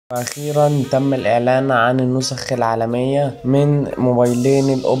أخيرا تم الإعلان عن النسخ العالمية من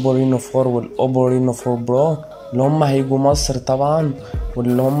موبايلين الأوبو رينو 4 والأوبو رينو 4 برو اللي هم هيجوا مصر طبعا،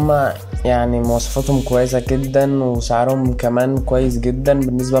 واللي هم يعني مواصفاتهم كويسة جدا وسعرهم كمان كويس جدا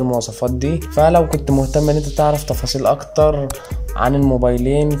بالنسبة للمواصفات دي. فلو كنت مهتم ان انت تعرف تفاصيل اكتر عن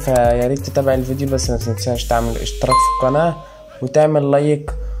الموبايلين فياريت تتابع الفيديو، بس ما تنساش تعمل اشتراك في القناة وتعمل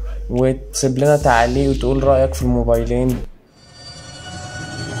لايك وتسيب لنا تعليق وتقول رأيك في الموبايلين.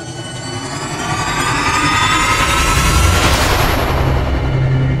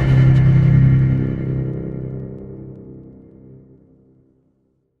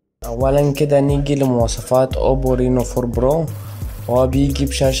 اولا كده نيجي لمواصفات اوبو رينو 4 برو. هو بيجي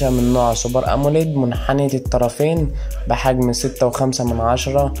بشاشة من نوع سوبر اموليد منحنية الطرفين بحجم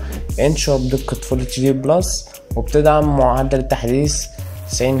 6.5 انش وبدقة فول اتش دي بلس، وبتدعم معدل التحديث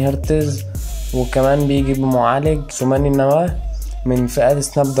 90 هرتز، وكمان بيجي بمعالج ثماني النواة من فئة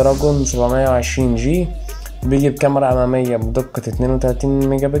سناب دراجون 720 جي، بيجي بكاميرا امامية بدقة 32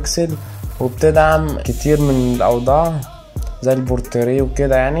 ميجا بكسل، وبتدعم كتير من الاوضاع زي البورتريه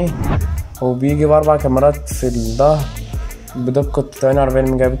وكده يعني. وبيجي باربع كاميرات في الظهر بدقة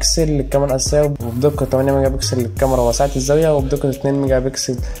 48 ميجا بكسل للكاميرا الأساسية، وبدقة 8 ميجا بكسل للكاميرا واسعة الزاوية، وبدقة 2 ميجا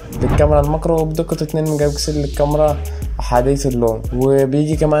بكسل للكاميرا الماكرو، وبدقة 2 ميجا بكسل للكاميرا حديث اللون.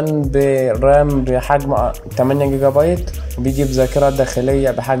 وبيجي كمان برام بحجم 8 جيجا بايت، وبيجي بذاكرة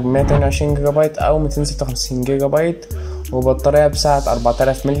داخلية بحجم 128 جيجا بايت أو 256 جيجا بايت، وبطارية بسعة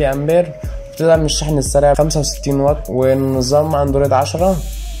 4000 ملي أمبير، بتدعم الشحن السريع 65 واط، ونظام اندرويد 10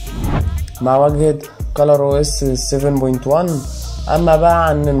 مع واجهة كولر او اس 7.1. اما بقى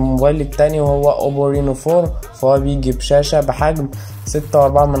عن الموبايل التاني وهو اوبو رينو 4، فهو بيجي بشاشة بحجم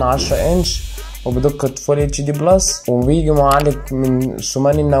 6.4 انش وبدقة فول اتش دي بلس، وبيجي معالج من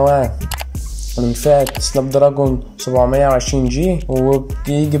ثماني النواة من فئة سناب دراجون 720 جي،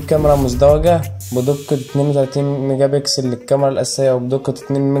 وبيجي بكاميرا مزدوجة بدقة 32 ميجا بكسل للكاميرا الأساسية، وبدقة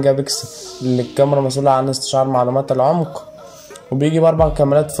 2 ميجا بكسل للكاميرا مسؤولة عن استشعار معلومات العمق، وبيجي بأربع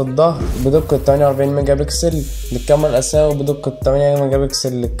كاميرات في الظهر بدقة 48 ميجا بكسل للكاميرا الأساسية، وبدقة 8 ميجا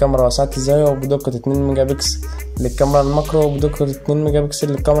بكسل للكاميرا واسعة الزاوية، وبدقة 2 ميجا بكسل للكاميرا الماكرو، وبدقة 2 ميجا بكسل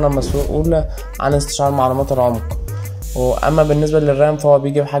للكاميرا المسؤولة عن استشعار معلومات العمق. واما بالنسبه للرام فهو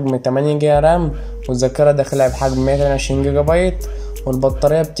بيجي بحجم 8 جيجا رام، والذاكره الداخليه بحجم 128 جيجا بايت،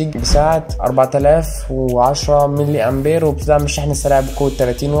 والبطاريه بتيجي بسعه 4010 ملي امبير، وبتدعم الشحن السريع بقوه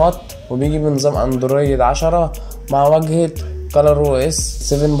 30 واط، وبيجي بنظام اندرويد 10 مع واجهه كولر او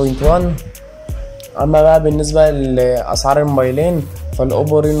اس 7.1. اما بقى بالنسبه لاسعار الموبايلين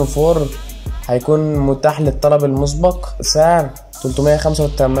فالاوبو رينو 4 هيكون متاح للطلب المسبق سعر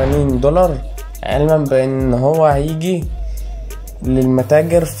 $385، علما بان هو هيجي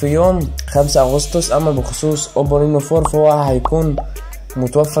للمتاجر في يوم 5 أغسطس. اما بخصوص اوبو رينو 4 فهو هيكون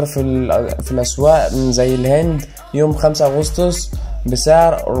متوفر في الاسواق زي الهند يوم 5 أغسطس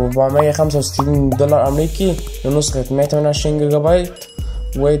بسعر $465 امريكي لنسخة 128 جيجا بايت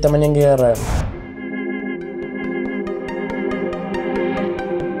و8 جيجا رام.